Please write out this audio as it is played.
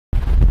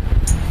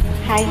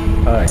Hi.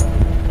 Hi.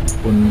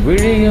 உன்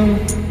விழியும்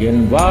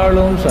என்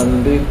வாழும்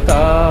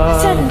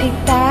சந்தித்தால்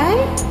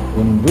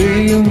உன்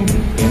விழியும்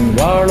என்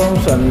வாழும்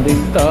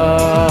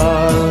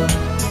சந்தித்தால்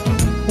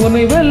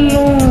உன்னை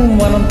வெல்லும்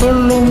மனம்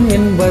தொள்ளும்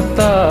இன்பத்தால்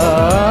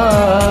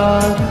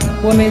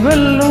உன்னை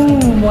வெல்லும்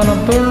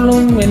மனம்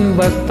தொள்ளும்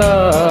இன்பத்தால்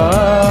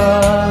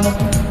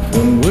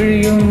உன்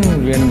விழியும்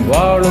என்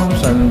வாழும்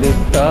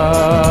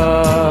சந்தித்தால்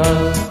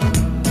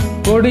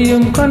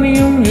கொடியும்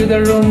கனியும்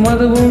இதழும்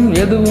அதுவும்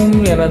எதுவும்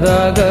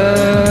எனதாக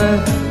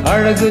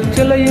அழகு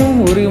சிலையும்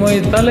உரிமை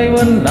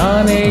தலைவன்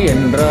நானே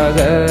என்றாக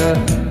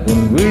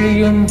உன்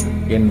விழியும்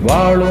என்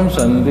வாழும்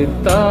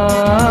சந்தித்தால்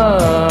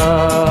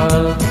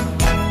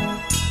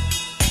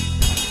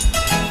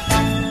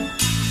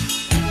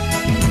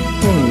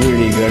உன்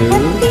விழிகள்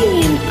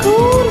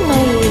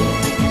கூர்மை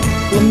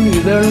உன்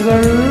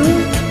இதழ்கள்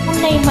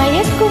உன்னை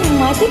மயக்கும்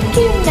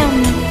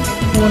மதிக்கிண்ணம்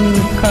உன்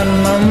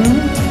கண்ணம்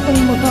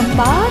உன் முகம்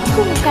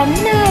பார்க்கும்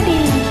கண்ணாடி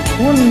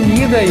உன்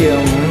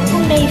இதயம்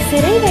உன்னை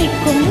சிறை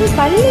வைக்கும்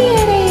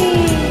பள்ளியறை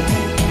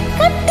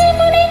கத்தி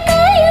முனை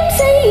காயம்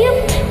செய்யும்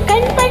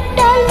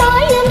கண்பட்டால்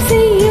மாயம்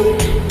செய்யும்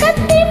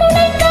கத்தி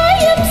முனை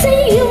காயம்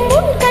செய்யும்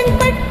உன்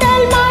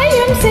கண்பட்டால்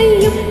மாயம்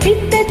செய்யும்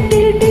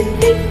பித்தத்தில்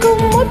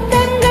தித்திக்கும்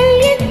முத்தங்கள்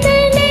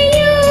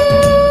எத்தனையோ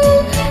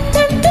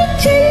தொட்டு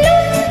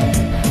செல்லும்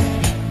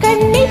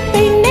கன்னி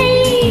பெண்ணை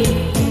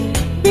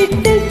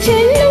விட்டு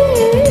செல்லும்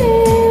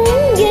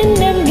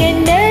எண்ணம்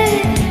என்ன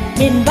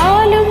என்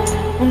வாழும்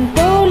உன்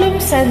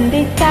தோளும்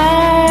சந்தித்தால்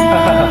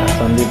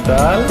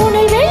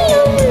உன்னை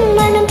வெல்லும்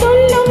மனம்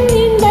கொள்ளும்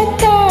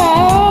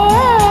இன்பத்தால்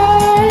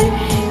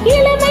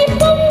இளமை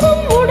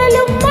பொங்கும்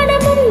உடலும்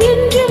மனமும்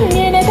என்றும்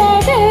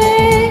எனதாக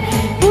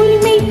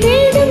உரிமை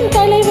தேடும்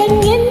தலைவன்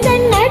எந்த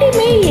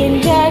அடிமை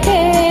என்றாக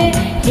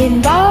என்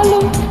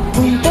வாழும்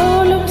உன்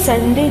தோளும்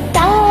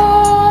சந்தித்தால்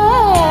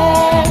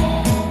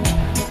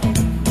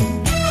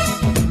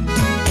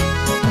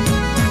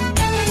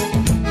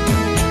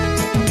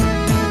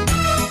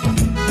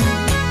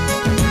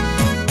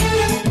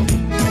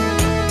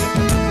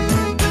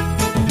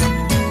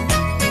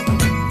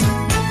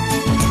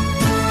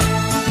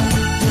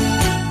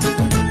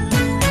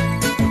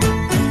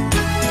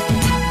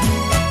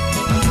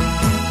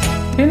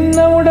சின்ன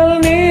உடல்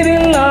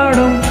நீரில்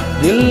ஆடும்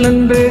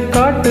ஜில்லென்று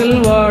காட்டில்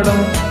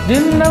வாடும்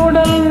சின்ன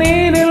உடல்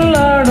நீரில்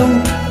ஆடும்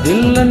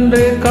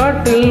ஜில்லென்று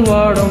காட்டில்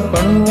வாடும்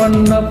கண்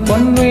வண்ண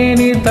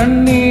பொன்மேனி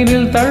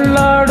தண்ணீரில்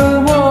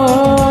தள்ளாடுமோ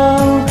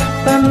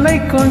தன்னை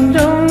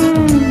கொஞ்சம்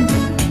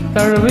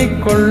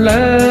தழுவிக்கொள்ள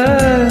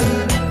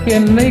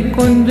என்னை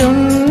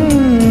கொஞ்சம்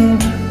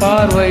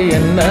பார்வை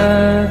என்ன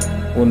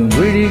உன்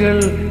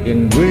விழிகள்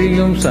என்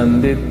விழியும்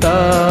சந்தித்தால்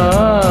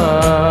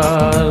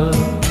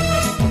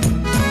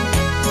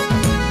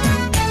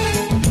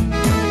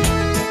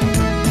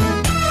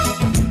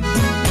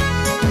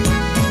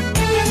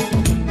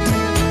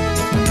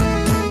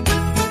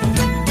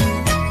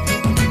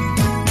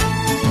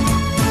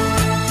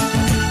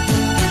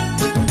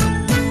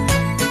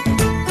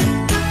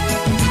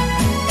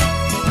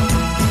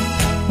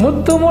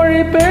முத்துமொழி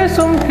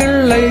பேசும்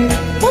கிள்ளை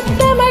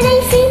முத்தமழை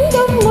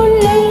சிந்தும்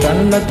முல்லை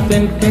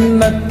கன்னத்தின்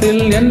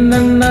கிண்ணத்தில்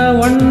என்னென்ன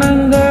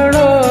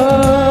வண்ணங்களோ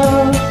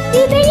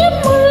இதயம்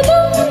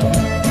முழுதும்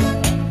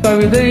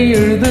கவிதை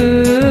எழுது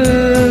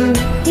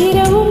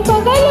இரவும்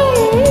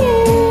பகலும்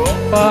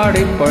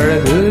பாடி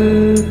பழகு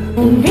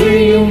உன்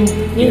விழியும்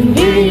என்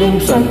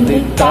விழியும்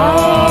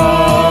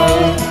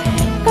சந்தித்தால்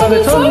கதை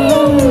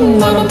சொல்லும்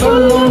மனம்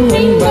சொல்லும்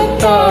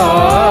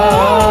இன்பத்தால்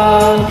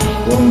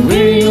உன்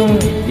விழியும்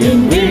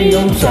என்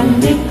விழியும்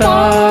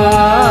சந்தித்தால்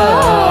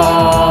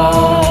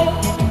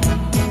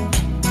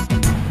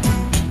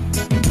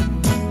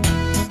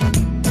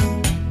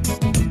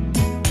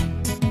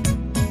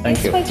Thank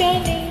you. Thanks for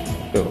joining.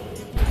 Sure.